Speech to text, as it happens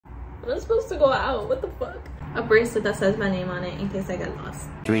I'm supposed to go out. What the fuck? A bracelet that says my name on it in case I get lost.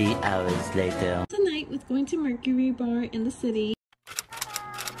 3 hours later. Tonight with going to Mercury Bar in the city.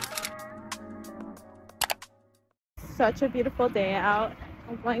 Such a beautiful day out.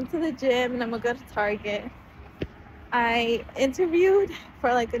 I'm going to the gym and I'm gonna go to Target. I interviewed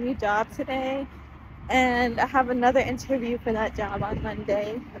for like a new job today, and I have another interview for that job on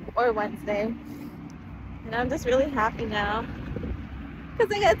Monday or Wednesday. And I'm just really happy now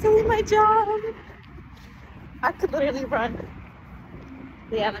because I get to leave my job. I could literally run.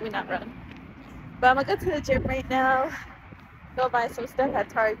 Yeah, let me not run. But I'm gonna go to the gym right now, go buy some stuff at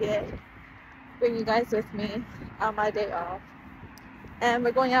Target, bring you guys with me on my day off. And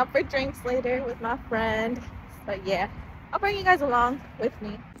we're going out for drinks later with my friend. So yeah, I'll bring you guys along with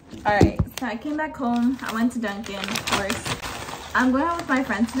me. Alright, so I came back home. I went to Dunkin', of course. I'm going out with my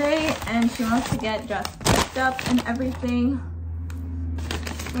friend today, and she wants to get dressed up and everything,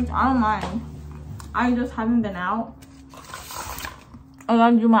 which I don't mind. I just haven't been out. I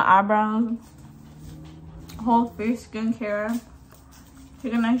gotta do my eyebrows, whole face skincare,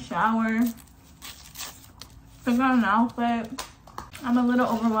 take a nice shower, pick out an outfit. I'm a little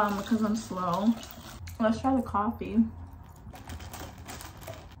overwhelmed because I'm slow. Let's try the coffee.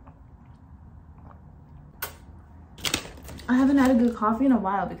 I haven't had a good coffee in a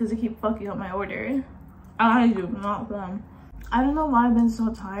while because they keep fucking up my order. I do, not them. I don't know why I've been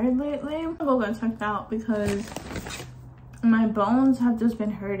so tired lately. I'm gonna go get checked out because my bones have just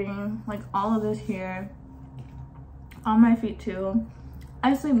been hurting. Like all of this here. On my feet too.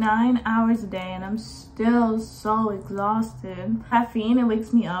 I sleep 9 hours a day and I'm still so exhausted. Caffeine, it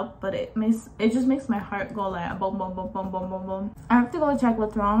wakes me up, but it just makes my heart go like boom, boom, boom, boom, boom, boom, boom. I have to go check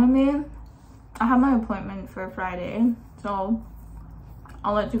what's wrong with me. I have my appointment for Friday, so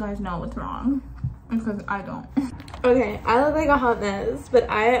I'll let you guys know what's wrong because I don't. Okay, I look like a hot mess, but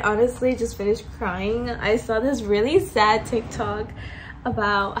I honestly just finished crying. I saw this really sad TikTok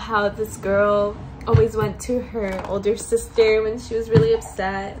about how this girl always went to her older sister when she was really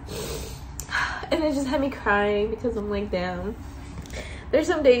upset, and it just had me crying because I'm like, damn. There's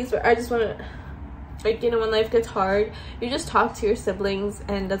some days where I just want to, like, you know, when life gets hard, you just talk to your siblings,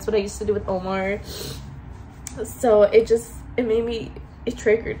 and that's what I used to do with Omar. So it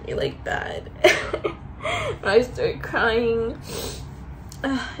triggered me like bad. I started crying.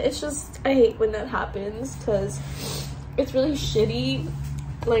 It's just, I hate when that happens because it's really shitty.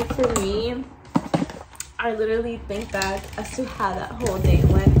 Like for me, I literally think back as to how that whole day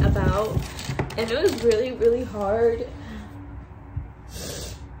went about, and it was really, really hard.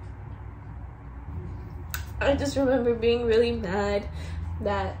 I just remember being really mad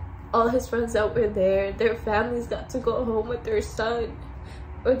that all his friends that were there, their families got to go home with their son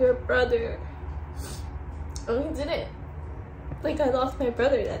or their brother. And we didn't. Like, I lost my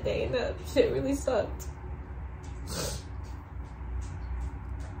brother that day, and that shit really sucked.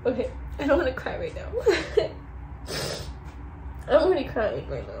 Okay, I don't want to cry right now. I'm already crying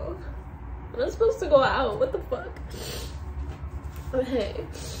right now. I'm not supposed to go out. What the fuck? Okay.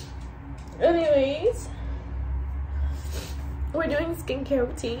 Anyways, we're doing skincare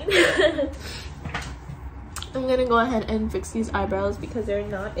routine. I'm gonna go ahead and fix these eyebrows because they're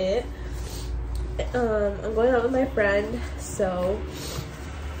not it. I'm going out with my friend, so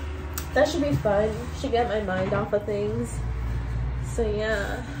that should be fun. Should get my mind off of things. So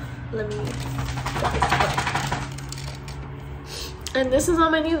yeah, let me put this up. And this is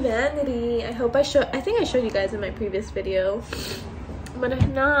on my new vanity. I think I showed you guys in my previous video, but if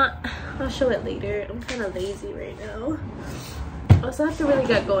not, I'll show it later. I'm kind of lazy right now. I also have to really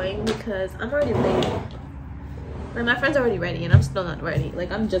get going because I'm already late. Like, my friend's already ready and I'm still not ready.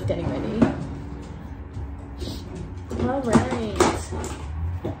 Like, I'm just getting ready. All right.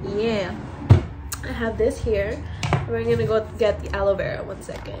 Yeah. I have this here. We're gonna go get the aloe vera. 1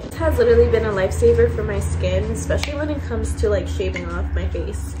 second. This has literally been a lifesaver for my skin, especially when it comes to like shaving off my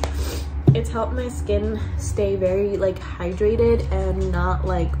face. It's helped my skin stay very like hydrated and not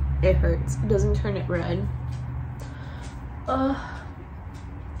like it hurts. It doesn't turn it red. I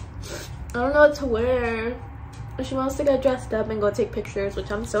don't know what to wear. She wants to get dressed up and go take pictures,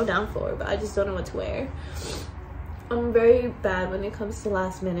 which I'm so down for, but I just don't know what to wear. I'm very bad when it comes to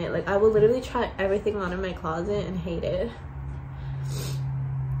last minute. Like, I will literally try everything on in my closet and hate it.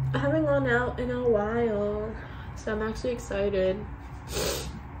 I haven't gone out in a while, so I'm actually excited.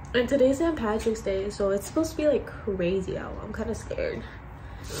 And today's St. Patrick's Day, so it's supposed to be like crazy out. I'm kind of scared.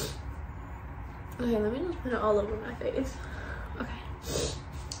 Okay, let me just put it all over my face. Okay.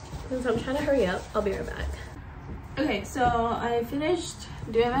 Since I'm trying to hurry up, I'll be right back. Okay, so I finished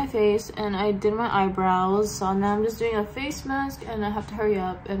doing my face and I did my eyebrows, so now I'm just doing a face mask and I have to hurry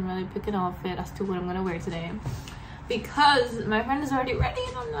up and really pick an outfit as to what I'm gonna wear today because my friend is already ready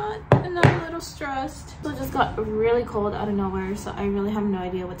and I'm not a little stressed. So it just got really cold out of nowhere, so I really have no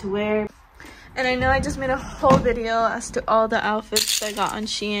idea what to wear. And I know I just made a whole video as to all the outfits I got on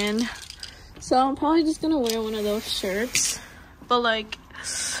Shein, so I'm probably just gonna wear one of those shirts, but like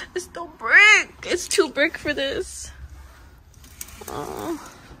it's so brick. It's too brick for this. So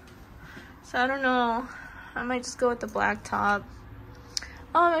I don't know. I might just go with the black top.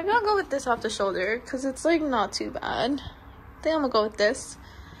 Maybe I'll go with this off the shoulder because it's like not too bad. I think I'm gonna go with this.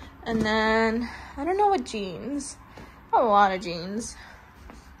 And then I don't know what jeans. A lot of jeans.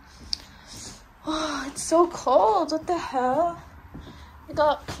 Oh, it's so cold. What the hell? It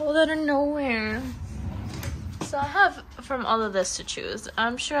got cold out of nowhere. So I have from all of this to choose.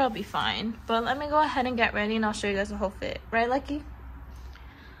 I'm sure I'll be fine. But let me go ahead and get ready and I'll show you guys the whole fit. Right, Lucky?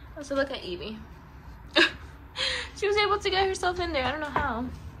 Let's look at Evie. She was able to get herself in there. I don't know how.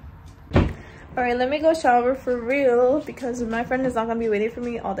 Alright, let me go shower for real because my friend is not going to be waiting for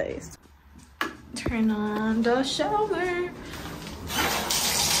me all day. Turn on the shower.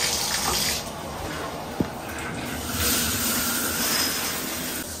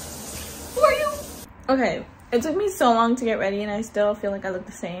 Who are you? Okay. It took me so long to get ready and I still feel like I look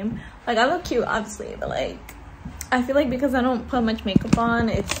the same. Like, I look cute, obviously, but like, I feel like because I don't put much makeup on,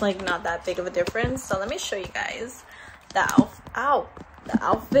 it's like not that big of a difference. So let me show you guys the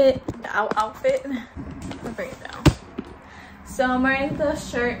outfit. I'll bring it down. So I'm wearing the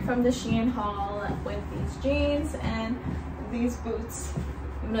shirt from the Shein haul with these jeans and these boots.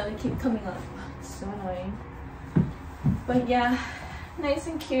 Even though they keep coming up. It's so annoying. But yeah, nice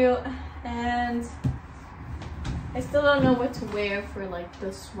and cute. And I still don't know what to wear for like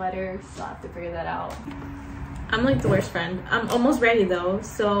the sweater, so I have to figure that out. I'm like the worst friend. I'm almost ready though.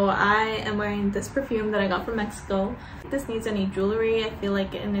 So I am wearing this perfume that I got from Mexico. This needs any jewelry, I feel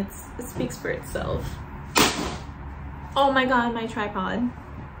like, and it speaks for itself. Oh my god, my tripod.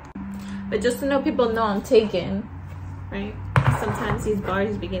 But just to know people know I'm taken, right? Sometimes these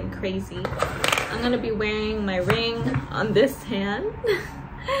bars be getting crazy. I'm gonna be wearing my ring on this hand.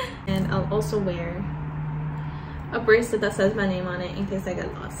 And I'll also wear a bracelet that says my name on it in case I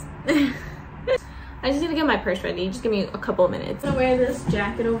get lost. I just need to get my purse ready. Just give me a couple of minutes. I'm gonna wear this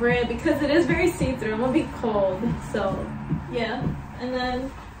jacket over it because it is very see-through. I'm gonna be cold, so yeah. And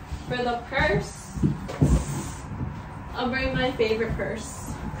then for the purse, I'll bring my favorite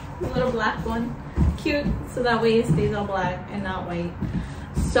purse, the little black one. Cute, so that way it stays all black and not white.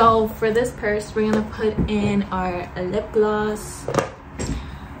 So for this purse, we're gonna put in our lip gloss.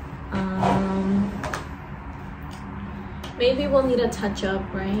 Maybe we'll need a touch-up,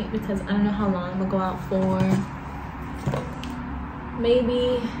 right? Because I don't know how long I'm gonna go out for.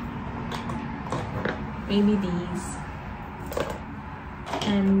 Maybe these.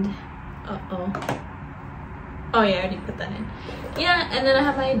 And oh yeah, I already put that in. Yeah, and then I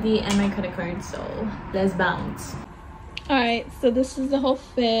have my ID and my credit card, so let's bounce. Alright, so this is the whole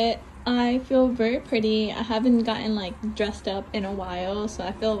fit. I feel very pretty. I haven't gotten like dressed up in a while, so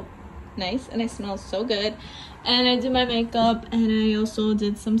I feel nice and I smell so good. And I did my makeup and I also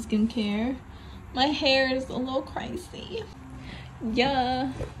did some skincare. My hair is a little crazy.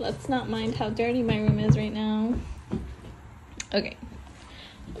 Yeah, let's not mind how dirty my room is right now. Okay,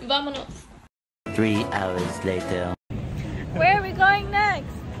 vámonos. 3 hours later. Where are we going next?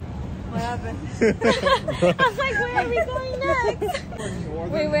 What happened? I was like, where are we going next?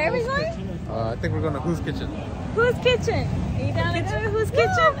 Wait, where are we going? I think we're going to Who's Kitchen. Who's Kitchen? Are you down to go to Who's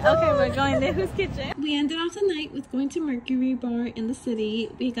Kitchen? Okay, we're going to Who's Kitchen. We ended off the night with going to Mercury Bar in the city.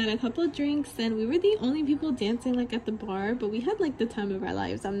 We got a couple of drinks and we were the only people dancing like at the bar, but we had like the time of our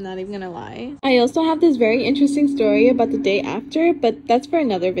lives. I'm not even gonna lie. I also have this very interesting story about the day after, but that's for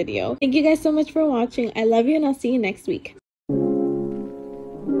another video. Thank you guys so much for watching. I love you and I'll see you next week.